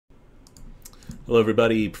Hello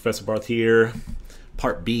everybody, Professor Barth here.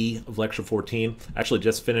 Part B of Lecture 14. I actually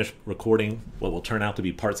just finished recording what will turn out to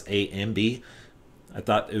be Parts A and B. I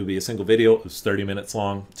thought it would be a single video. It was 30 minutes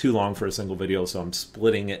long, too long for a single video, so I'm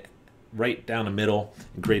splitting it right down the middle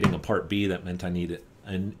and creating a Part B. That meant I needed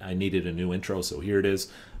a new intro, so here it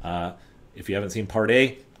is. If you haven't seen Part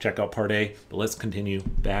A, check out Part A, but let's continue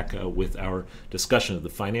back with our discussion of the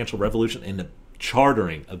financial revolution and the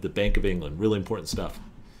chartering of the Bank of England. Really important stuff.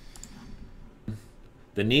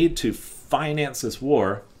 The need to finance this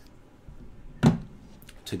war,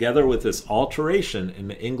 together with this alteration in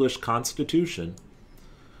the English Constitution,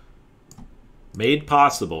 made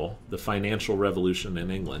possible the financial revolution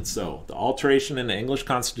in England. So the alteration in the English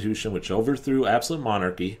Constitution, which overthrew absolute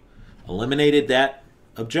monarchy, eliminated that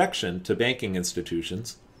objection to banking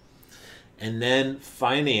institutions, and then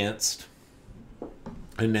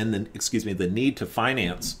the need to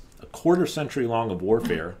finance a quarter century long of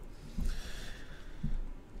warfare,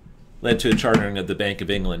 led to a chartering of the Bank of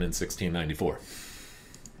England in 1694.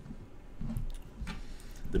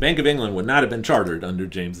 The Bank of England would not have been chartered under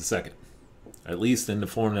James II, at least in the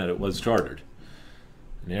form that it was chartered.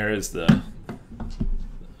 And there is the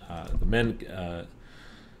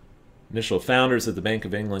initial founders of the Bank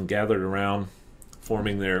of England gathered around,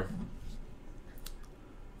 forming their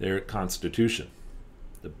constitution.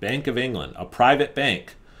 The Bank of England, a private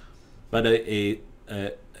bank, but a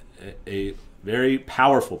very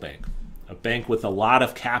powerful bank, a bank with a lot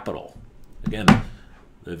of capital. Again,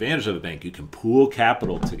 the advantage of a bank, you can pool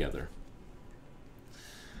capital together.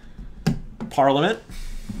 Parliament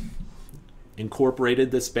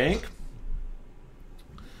incorporated this bank.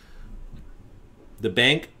 The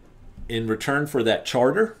bank, in return for that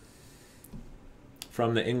charter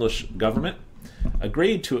from the English government,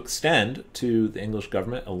 agreed to extend to the English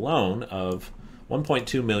government a loan of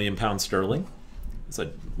 £1.2 million sterling. It's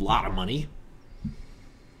a lot of money.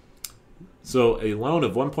 So a loan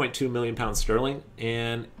of £1.2 million sterling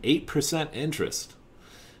and 8% interest.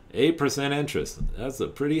 8% interest. That's a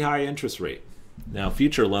pretty high interest rate. Now,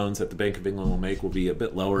 future loans that the Bank of England will make will be a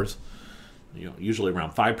bit lower, usually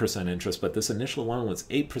around 5% interest, but this initial loan was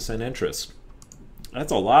 8% interest.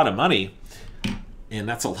 That's a lot of money, and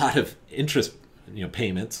that's a lot of interest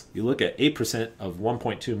payments. You look at 8% of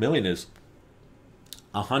 1.2 million is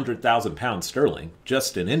 £100,000 sterling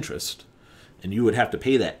just in interest. And you would have to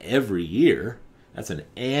pay that every year. That's an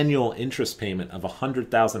annual interest payment of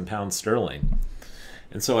 £100,000 sterling.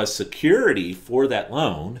 And so as security for that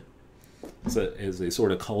loan, as a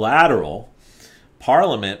sort of collateral,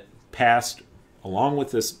 Parliament passed, along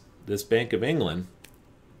with this Bank of England,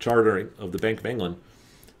 chartering of the Bank of England,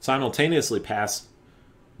 simultaneously passed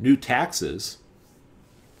new taxes.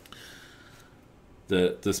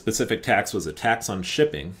 The specific tax was a tax on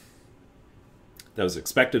shipping that was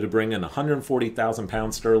expected to bring in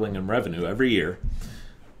 £140,000 sterling in revenue every year.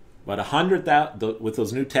 But with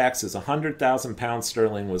those new taxes, £100,000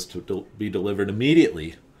 sterling was to be delivered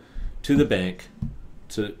immediately to the bank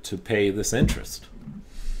to pay this interest.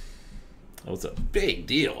 It was a big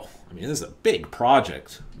deal. I mean, this is a big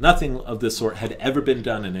project. Nothing of this sort had ever been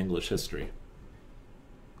done in English history.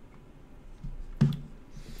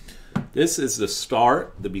 This is the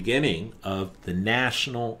start, the beginning of the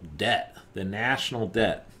national debt. The national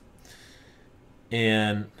debt.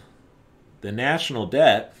 And the national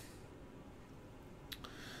debt,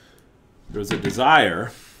 there was a desire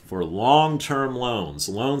for long-term loans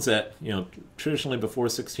that, traditionally before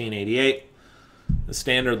 1688, the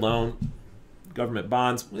standard loan, government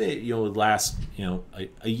bonds, would last,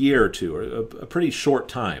 a year or two, or a pretty short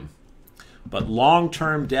time. But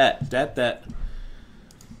long-term debt that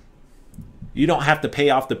you don't have to pay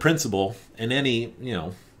off the principal in any,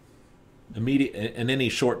 immediate in any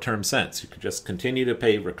short-term sense. You could just continue to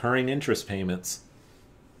pay recurring interest payments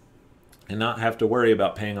and not have to worry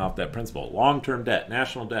about paying off that principal. Long-term debt,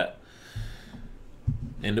 national debt.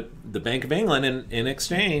 And the Bank of England, in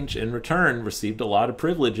exchange, in return, received a lot of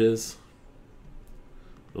privileges.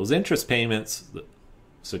 Those interest payments,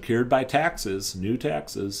 secured by taxes, new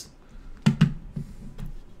taxes,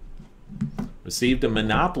 received a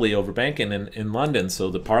monopoly over banking in London. So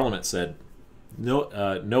the Parliament said,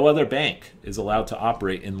 no other bank is allowed to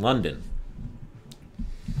operate in London.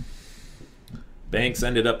 Banks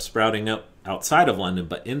ended up sprouting up outside of London,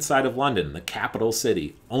 but inside of London, the capital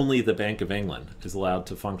city, only the Bank of England is allowed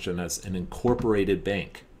to function as an incorporated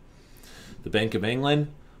bank. The Bank of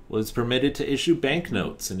England was permitted to issue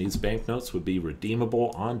banknotes, and these banknotes would be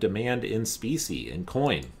redeemable on demand in specie, in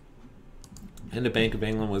coin. And the Bank of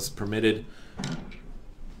England was permitted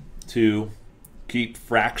to keep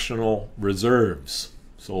fractional reserves.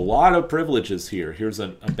 So a lot of privileges here. Here's a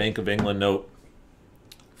Bank of England note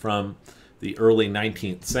from the early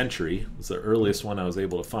 19th century. It was the earliest one I was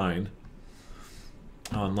able to find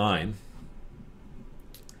online.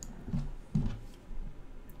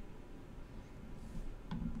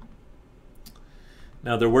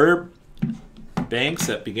 Now, there were banks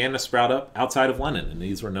that began to sprout up outside of London, and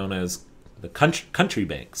these were known as the country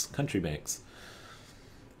banks.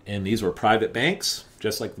 And these were private banks,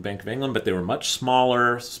 just like the Bank of England, but they were much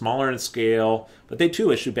smaller in scale, but they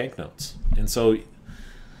too issued banknotes. And so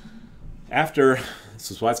this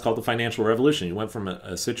is why it's called the Financial Revolution. You went from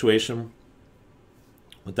a situation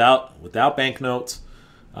without banknotes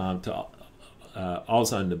to all of a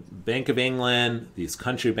sudden the Bank of England, these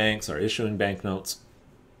country banks are issuing banknotes.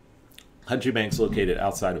 Country banks located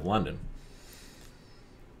outside of London.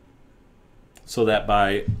 So that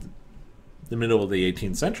by the middle of the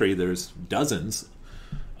 18th century, there's dozens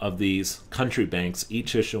of these country banks,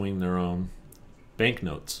 each issuing their own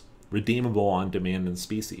banknotes, redeemable on demand in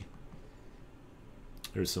specie.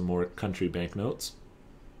 There's some more country banknotes.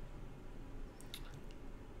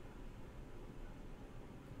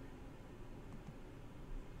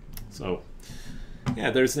 So,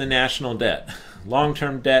 yeah, there's the national debt.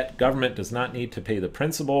 Long-term debt, government does not need to pay the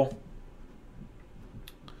principal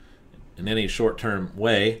in any short-term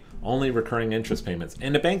way, only recurring interest payments.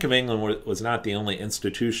 And the Bank of England was not the only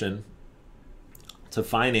institution to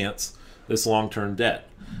finance this long-term debt.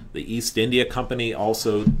 The East India Company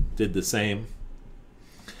also did the same.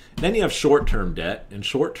 And then you have short-term debt, and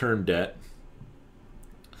short-term debt,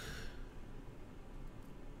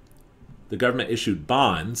 the government issued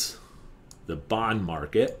bonds, the bond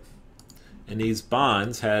market, and these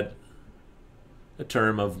bonds had a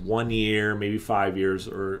term of 1 year, maybe 5 years,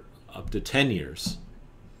 or up to 10 years.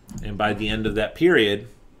 And by the end of that period,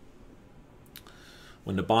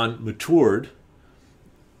 when the bond matured,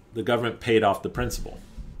 the government paid off the principal.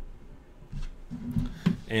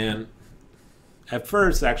 And at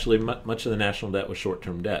first, actually, much of the national debt was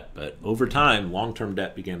short-term debt, but over time, long-term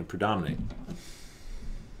debt began to predominate.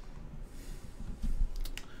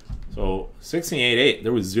 So 1688,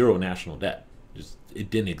 there was zero national debt. It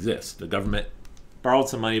didn't exist. The government borrowed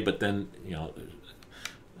some money, but then,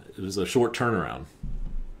 it was a short turnaround.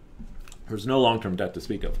 There was no long-term debt to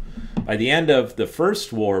speak of. By the end of the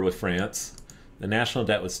First War with France, the national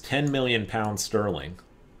debt was 10 million pounds sterling.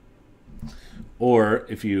 Or,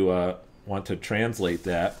 if you want to translate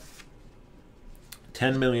that,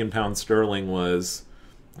 10 million pounds sterling was,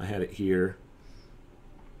 I had it here,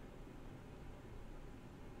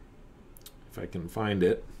 if I can find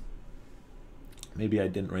it. Maybe I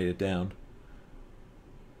didn't write it down.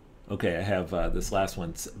 Okay, I have this last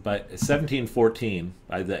one. But 1714,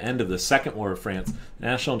 by the end of the Second War of France, the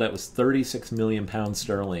national debt was 36 million pounds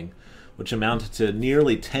sterling, which amounted to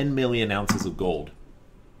nearly 10 million ounces of gold.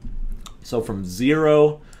 So from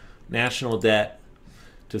zero national debt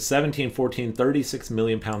to 1714, 36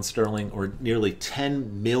 million pounds sterling, or nearly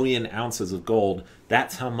 10 million ounces of gold,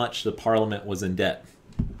 that's how much the Parliament was in debt.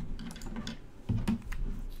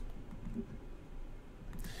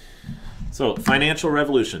 So, financial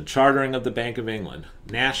revolution, chartering of the Bank of England,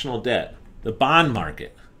 national debt, the bond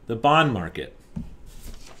market,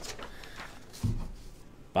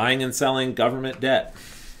 buying and selling government debt.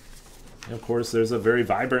 And of course, there's a very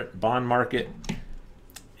vibrant bond market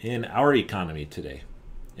in our economy today.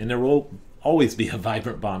 And there will always be a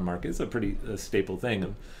vibrant bond market. It's a pretty staple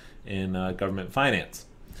thing in government finance.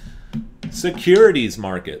 Securities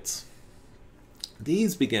markets.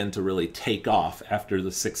 These began to really take off after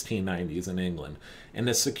the 1690s in England. And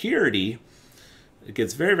the security, it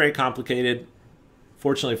gets very, very complicated.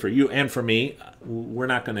 Fortunately for you and for me, we're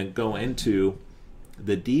not going to go into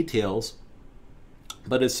the details.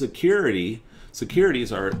 But a securities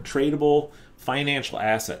are tradable financial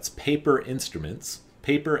assets, paper instruments,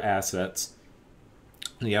 paper assets.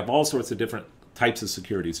 And you have all sorts of different types of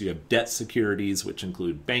securities. You have debt securities, which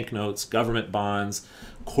include banknotes, government bonds,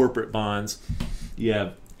 corporate bonds. You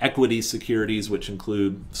have equity securities, which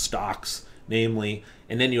include stocks, namely,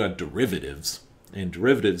 and then you have derivatives. And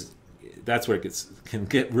derivatives, that's where it can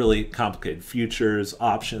get really complicated. Futures,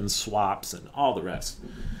 options, swaps, and all the rest.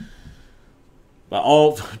 But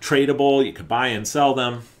all tradable, you could buy and sell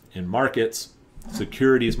them in markets,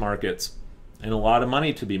 securities markets, and a lot of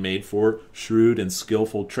money to be made for shrewd and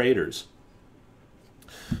skillful traders.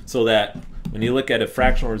 So that when you look at a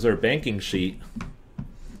fractional reserve banking sheet,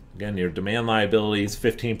 again, your demand liabilities,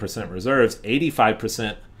 15% reserves,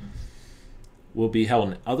 85% will be held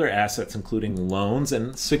in other assets, including loans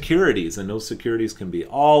and securities. And those securities can be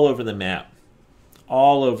all over the map.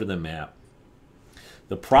 All over the map.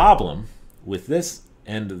 The problem with this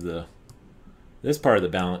part of the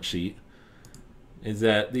balance sheet, is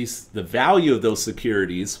that the value of those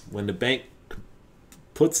securities, when the bank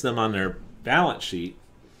puts them on their balance sheet,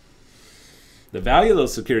 the value of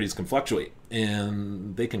those securities can fluctuate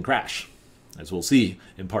and they can crash, as we'll see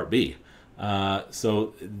in Part B.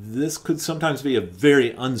 So this could sometimes be a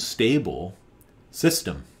very unstable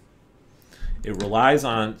system. It relies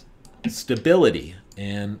on stability,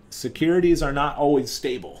 and securities are not always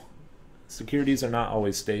stable. Securities are not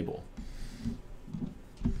always stable.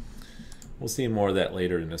 We'll see more of that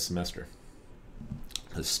later in this semester.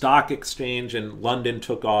 The stock exchange in London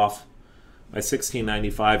took off. By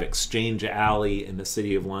 1695, Exchange Alley in the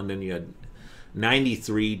city of London, you had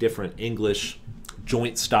 93 different English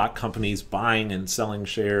joint stock companies buying and selling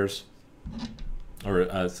shares,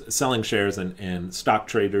 or selling shares, and stock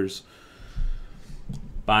traders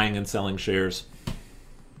buying and selling shares.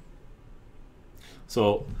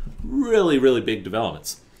 So really, really big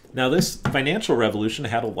developments. Now, this financial revolution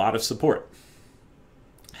had a lot of support.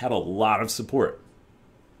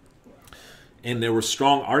 And there were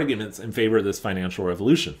strong arguments in favor of this financial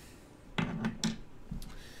revolution.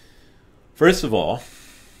 First of all,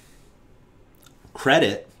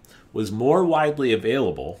 credit was more widely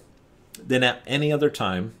available than at any other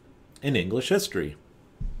time in English history.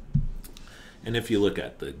 And if you look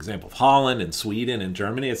at the example of Holland and Sweden and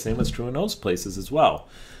Germany, the same was true in those places as well.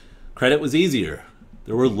 Credit was easier.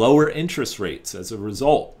 There were lower interest rates as a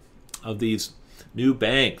result of these new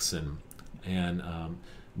banks and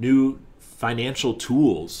new financial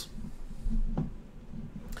tools.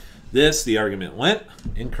 This, the argument went,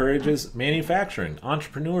 encourages manufacturing,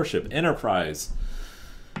 entrepreneurship, enterprise,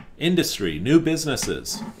 industry, new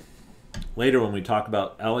businesses. Later, when we talk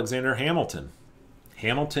about Alexander Hamilton,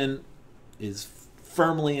 Hamilton is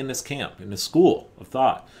firmly in this camp, in the school of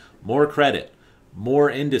thought. More credit, more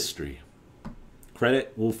industry.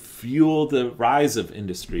 Credit will fuel the rise of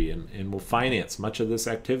industry and will finance much of this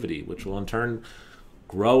activity, which will in turn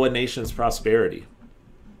grow a nation's prosperity.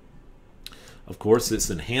 Of course, this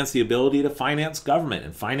enhanced the ability to finance government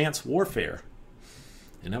and finance warfare.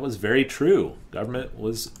 And that was very true. It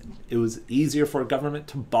was easier for a government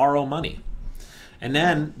to borrow money. And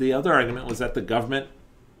then the other argument was that the government,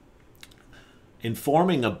 in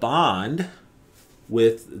forming a bond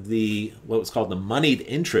with what was called the moneyed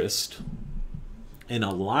interest, in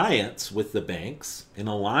alliance with the banks, in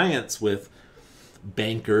alliance with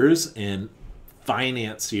bankers and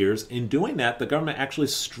financiers, in doing that, the government actually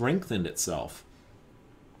strengthened itself.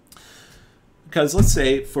 Because let's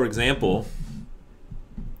say, for example,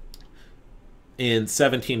 in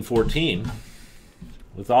 1714,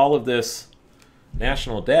 with all of this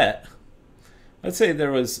national debt, let's say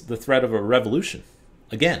there was the threat of a revolution,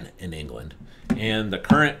 again, in England, and the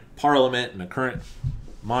current parliament and the current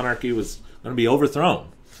monarchy was going to be overthrown.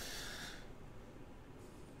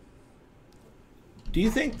 Do you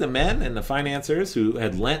think the men and the financiers who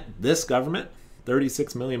had lent this government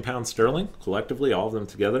 36 million pounds sterling, collectively, all of them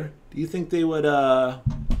together, do you think they would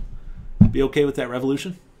be okay with that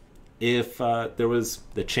revolution? If there was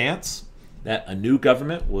the chance that a new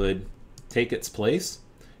government would take its place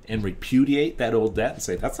and repudiate that old debt and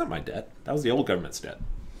say, that's not my debt, that was the old government's debt.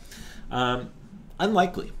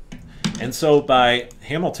 Unlikely. And so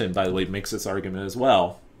Hamilton, by the way, makes this argument as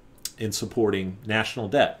well in supporting national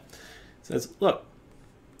debt. He says, look,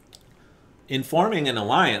 in forming an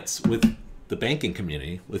alliance with the banking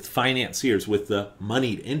community, with financiers, with the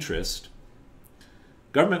moneyed interest,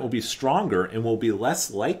 government will be stronger and will be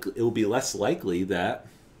less likely. It will be less likely that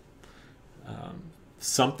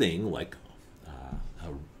something like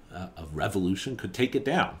a revolution could take it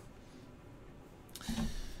down.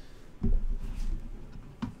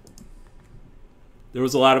 There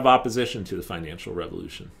was a lot of opposition to the financial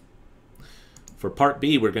revolution. For Part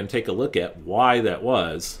B, we're going to take a look at why that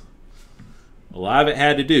was. A lot of it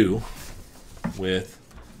had to do with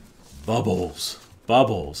bubbles.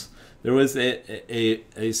 There was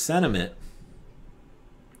a sentiment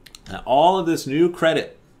that all of this new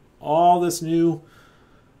credit, these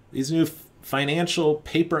new financial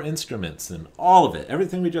paper instruments, and all of it,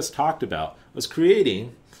 everything we just talked about, was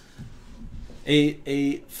creating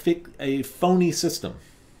a phony system.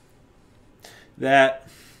 That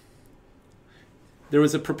there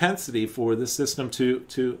was a propensity for this system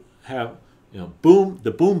to have,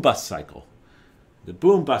 the boom bust cycle.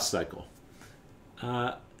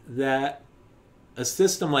 That a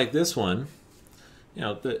system like this one,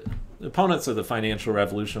 the opponents of the financial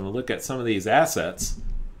revolution will look at some of these assets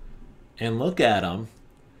and look at them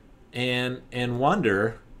and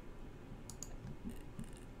wonder,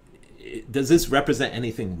 does this represent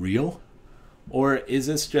anything real? Or is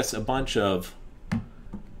this just a bunch of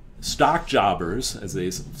stock jobbers, as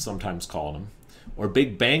they sometimes call them, or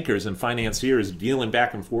big bankers and financiers dealing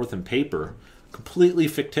back and forth in paper, completely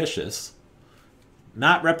fictitious,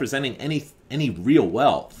 not representing any real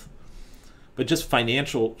wealth, but just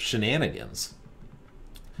financial shenanigans.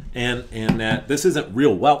 And that this isn't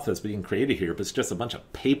real wealth that's being created here, but it's just a bunch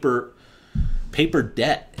of paper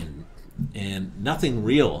debt, and nothing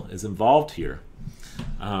real is involved here.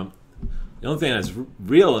 The only thing that's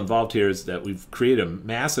real involved here is that we've created a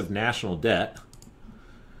massive national debt,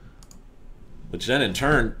 which then in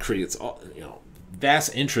turn creates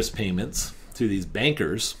vast interest payments to these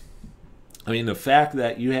bankers. I mean, the fact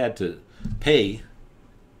that you had to pay,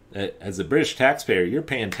 as a British taxpayer, you're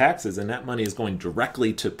paying taxes and that money is going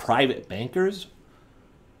directly to private bankers.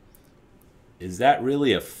 Is that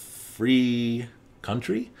really a free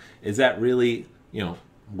country? Is that really,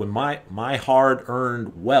 when my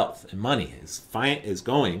hard-earned wealth and money is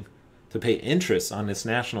going to pay interest on this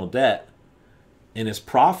national debt and is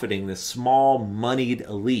profiting this small moneyed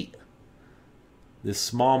elite?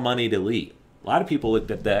 A lot of people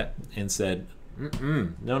looked at that and said,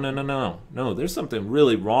 no, there's something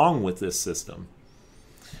really wrong with this system.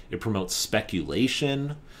 It promotes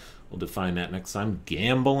speculation. We'll define that next time.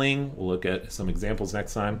 Gambling. We'll look at some examples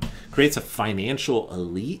next time. Creates a financial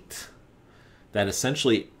elite that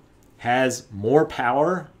essentially has more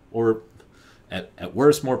power, or at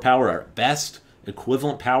worst more power, or at best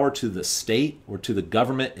equivalent power to the state or to the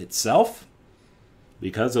government itself,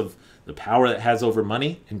 because of the power that it has over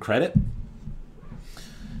money and credit.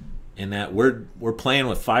 And that we're playing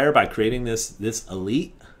with fire by creating this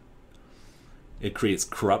elite. It creates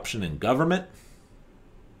corruption in government,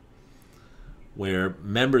 where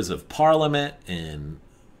members of parliament and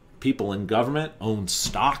people in government own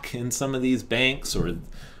stock in some of these banks, or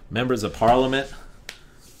members of parliament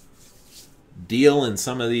deal in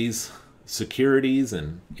some of these securities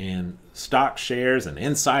and stock shares and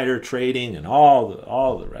insider trading and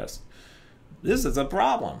all the rest. This is a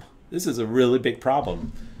problem. This is a really big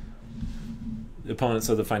problem, the opponents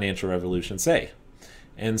of the financial revolution say.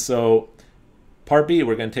 And so part B,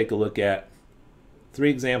 we're going to take a look at 3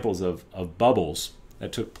 examples of bubbles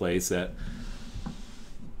that took place that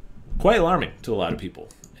quite alarming to a lot of people,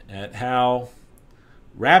 at how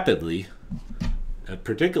rapidly a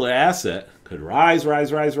particular asset could rise,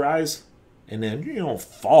 and then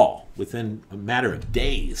fall within a matter of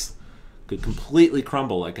days, could completely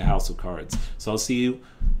crumble like a house of cards. So I'll see you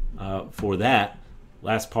for that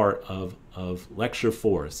last part of lecture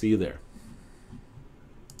 4. See you there.